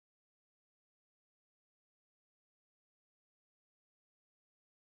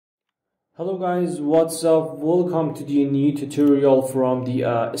Hello guys, what's up? Welcome to the new tutorial from the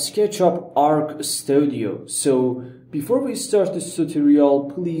SketchUp Arc Studio. So before we start this tutorial,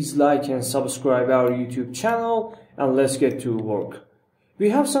 please like and subscribe our YouTube channel and let's get to work.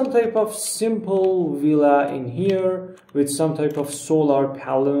 We have some type of simple villa in here with some type of solar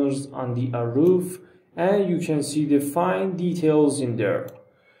panels on the roof, and you can see the fine details in there.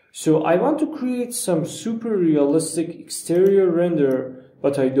 So I want to create some super realistic exterior render,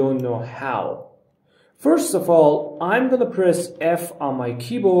 but I don't know how. First of all, I'm gonna press F on my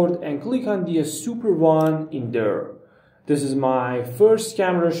keyboard and click on the super one in there. This is my first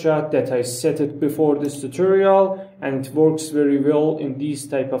camera shot that I set it before this tutorial, and it works very well in this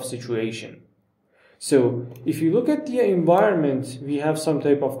type of situation. So if you look at the environment, we have some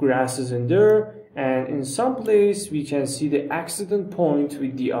type of grasses in there, and in some place we can see the accident point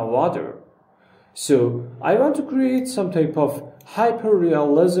with the water. So I want to create some type of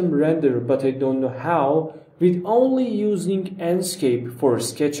hyper-realism render, but I don't know how, with only using Enscape for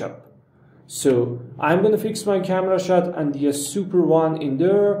SketchUp. So I'm gonna fix my camera shot on the super one in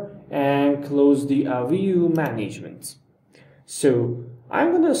there and close the view management. So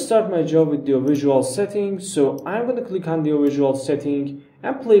I'm gonna start my job with the visual setting. So I'm gonna click on the visual setting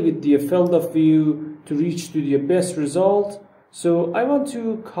and play with the field of view to reach to the best result. So I want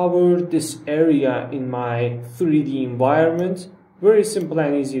to cover this area in my 3D environment. Very simple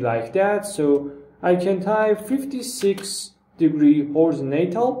and easy like that. So I can type 56-degree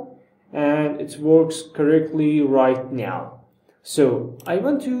horizontal and it works correctly right now. So I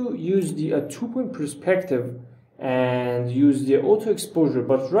want to use the 2-point perspective and use the auto exposure,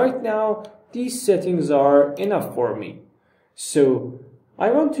 but right now these settings are enough for me. So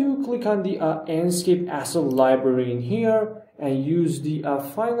I want to click on the Enscape asset library in here and use the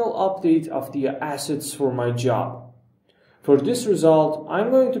final update of the assets for my job. For this result, I'm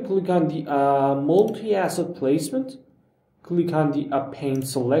going to click on the multi-asset placement, click on the paint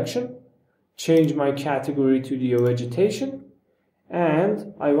selection, change my category to the vegetation,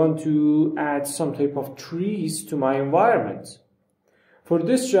 and I want to add some type of trees to my environment. For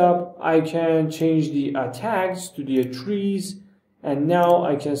this job, I can change the tags to the trees, and now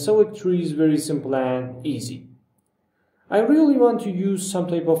I can select trees, very simple and easy. I really want to use some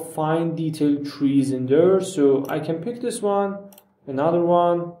type of fine detailed trees in there, so I can pick this one, another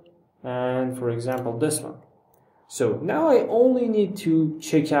one, and for example this one. So now I only need to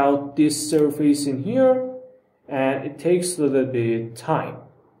check out this surface in here, and it takes a little bit time.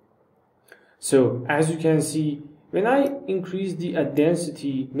 So as you can see, when I increase the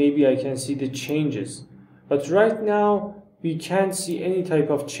density, maybe I can see the changes, but right now we can't see any type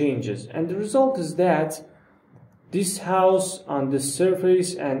of changes, and the result is that this house on the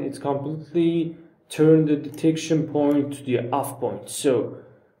surface, and it completely turned the detection point to the off point. So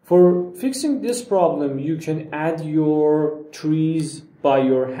for fixing this problem, you can add your trees by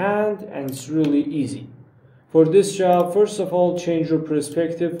your hand, and it's really easy. For this job, first of all, change your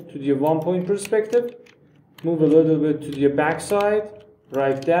perspective to the 1-point perspective, move a little bit to the back side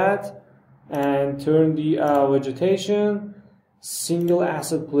like that, and turn the vegetation. Single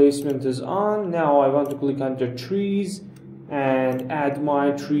asset placement is on. Now I want to click on the trees and add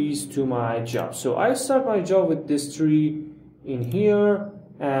my trees to my job. So I start my job with this tree in here,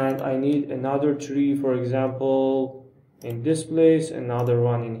 and I need another tree, for example, in this place, another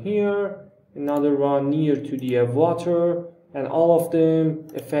one in here, another one near to the water, and all of them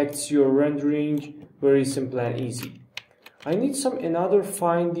affects your rendering. Very simple and easy. I need another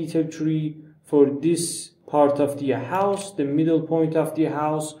fine detail tree for this part of the house, the middle point of the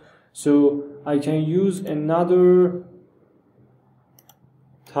house, so I can use another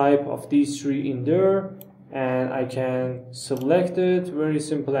type of this tree in there, and I can select it, very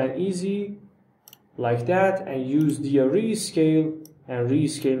simple and easy like that, and use the rescale and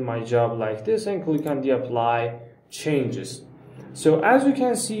rescale my job like this, and click on the apply changes. So as you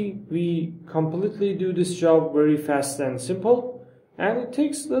can see, we completely do this job very fast and simple, and it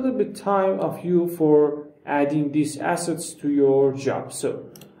takes a little bit time of you for adding these assets to your job. So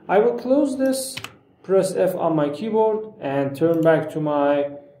I will close this, press F on my keyboard, and turn back to my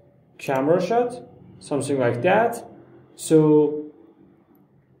camera shot, something like that. So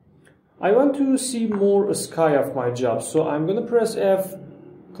I want to see more sky of my job, so I'm gonna press F,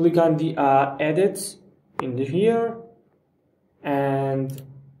 click on the edit in here, and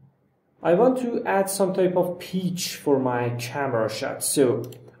I want to add some type of pitch for my camera shot. So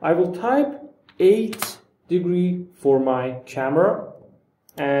I will type 8-degree for my camera,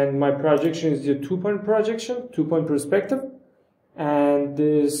 and my projection is the 2-point projection, 2-point perspective, and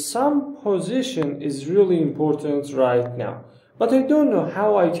the sum position is really important right now. but I don't know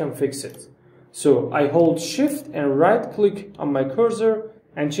how I can fix it. So I hold shift and right click on my cursor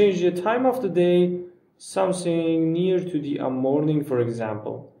and change the time of the day, something near to the morning, for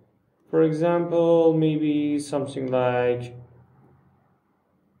example. For example, maybe something like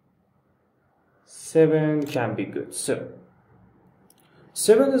 7 can be good. So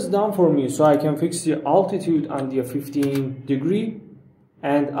 7 is done for me, so I can fix the altitude on the 15 degree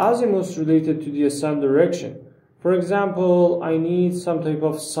and azimuth related to the sun direction. For example, I need some type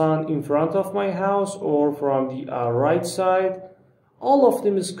of sun in front of my house or from the right side. All of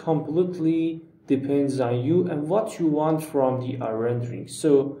them is completely depends on you and what you want from the rendering.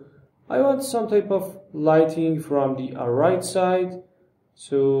 So I want some type of lighting from the right side.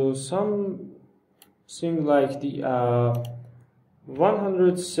 So something like the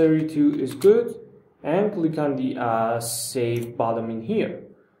 132 is good, and click on the save button in here.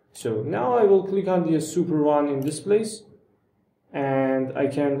 So now I will click on the super one in this place, and I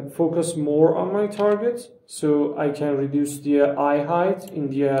can focus more on my target, so I can reduce the eye height in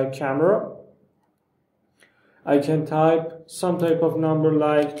the camera. I can type some type of number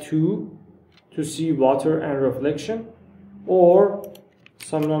like 2 to see water and reflection, or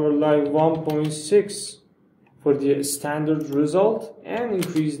some number like 1.6 for the standard result, and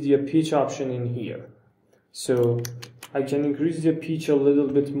increase the pitch option in here. So I can increase the pitch a little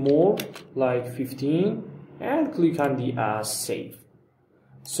bit more, like 15, and click on the save.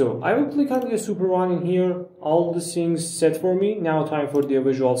 So I will click on the super one in here, all the things set for me. Now time for the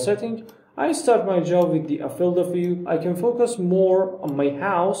visual setting. I start my job with the field of view. I can focus more on my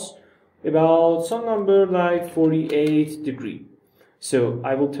house, about some number like 48 degree. So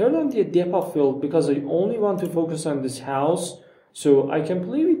I will turn on the depth of field because I only want to focus on this house. So I can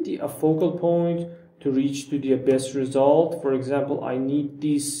play with the focal point to reach to the best result. For example, I need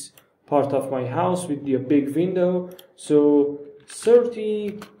this part of my house with the big window. So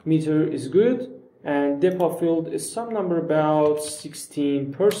 30 meter is good, and depth of field is some number about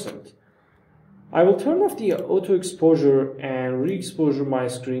 16%. I will turn off the auto exposure and re-exposure my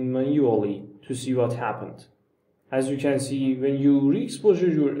screen manually to see what happened. As you can see, when you re-exposure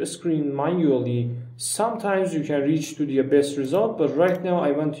your screen manually, sometimes you can reach to the best result, but right now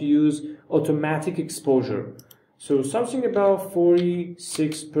I want to use automatic exposure. So something about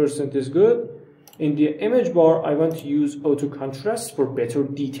 46% is good. In the image bar, I want to use auto contrast for better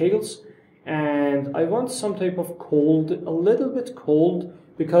details, and I want some type of cold, a little bit cold,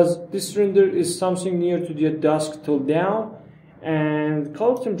 because this render is something near to the dusk till down, and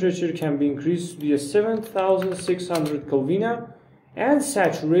color temperature can be increased to the 7600 Kelvin, and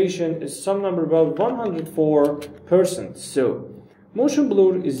saturation is some number about 104%. So motion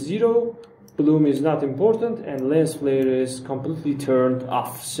blur is 0, bloom is not important, and lens flare is completely turned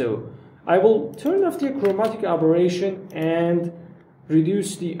off. So I will turn off the chromatic aberration and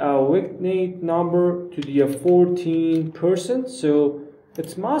reduce the vignette number to the 14%. So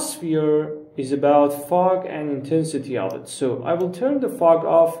atmosphere is about fog and intensity of it. So I will turn the fog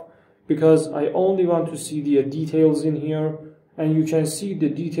off because I only want to see the details in here, and you can see the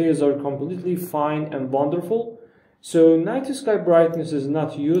details are completely fine and wonderful. So night sky brightness is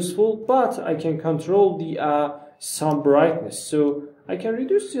not useful, but I can control the sun brightness. So I can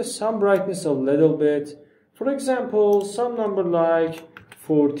reduce the sun brightness a little bit. For example, some number like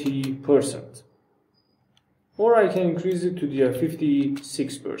 40%. Or I can increase it to the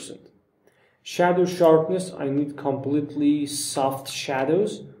 56%. Shadow sharpness, I need completely soft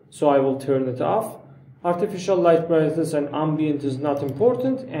shadows, so I will turn it off. Artificial light brightness and ambient is not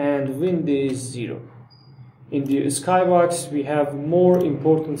important, and wind is 0. In the skybox, we have more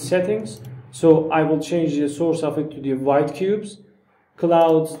important settings, so I will change the source of it to the white cubes.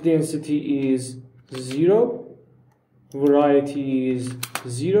 Clouds density is 0, variety is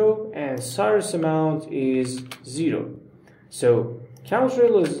 0, and cirrus amount is 0. So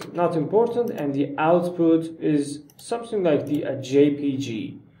contrail is not important, and the output is something like the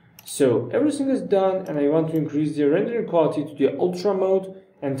JPG. So everything is done, and I want to increase the rendering quality to the ultra mode,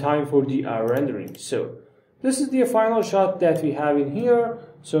 and time for the rendering. So this is the final shot that we have in here.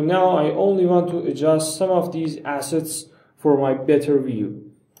 So now I only want to adjust some of these assets for my better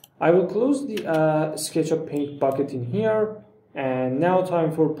view. I will close the SketchUp Paint bucket in here, and now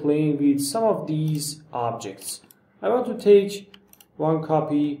time for playing with some of these objects. I want to take one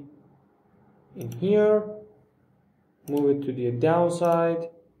copy in here, move it to the downside,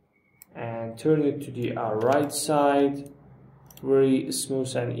 and turn it to the right side, very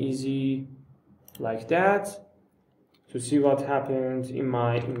smooth and easy, like that, to see what happens in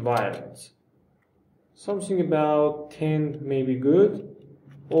my environment. Something about 10 may be good,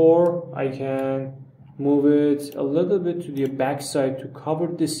 or I can move it a little bit to the back side to cover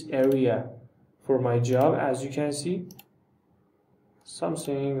this area for my job. As you can see,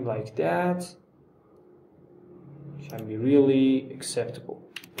 something like that can be really acceptable.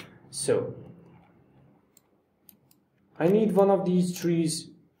 So I need one of these trees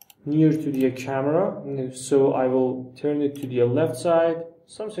near to the camera, so I will turn it to the left side,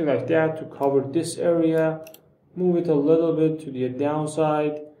 something like that, to cover this area. Move it a little bit to the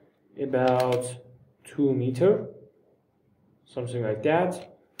downside, about 2 meters, something like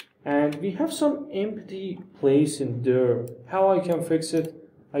that. And we have some empty place in there. How I can fix it?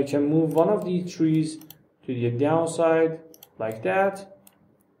 I can move one of these trees to the downside like that,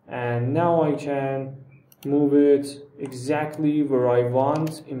 and now I can move it exactly where I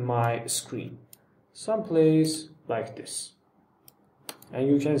want in my screen, someplace like this. And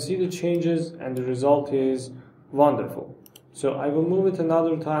you can see the changes, and the result is wonderful. So I will move it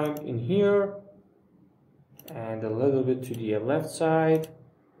another time in here, and a little bit to the left side,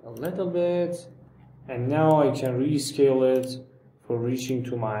 a little bit, and now I can rescale it for reaching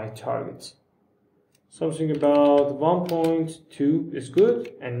to my target. Something about 1.2 is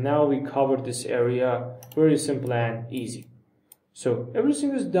good, and now we cover this area. Very simple and easy. So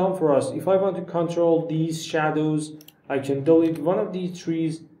everything is done for us. If I want to control these shadows, I can delete one of these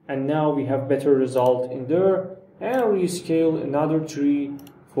trees, and now we have better result in there, and rescale another tree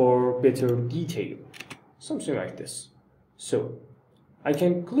for better detail, something like this. So I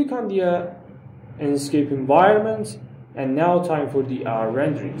can click on the Enscape environment, and now time for the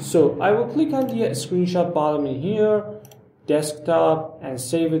rendering. So I will click on the screenshot button in here, desktop, and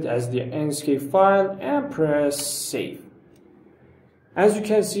save it as the Enscape file and press save. As you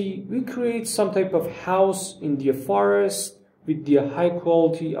can see, we create some type of house in the forest with the high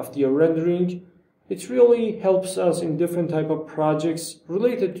quality of the rendering. It really helps us in different type of projects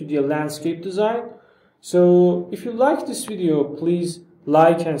related to the landscape design. So if you like this video, please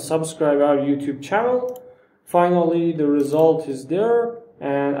like and subscribe our YouTube channel. Finally, the result is there,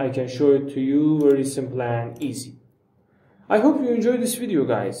 and I can show it to you very simple and easy. I hope you enjoyed this video,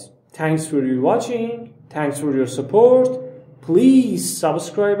 guys. Thanks for your watching. Thanks for your support. Please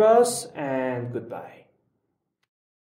subscribe us, and goodbye.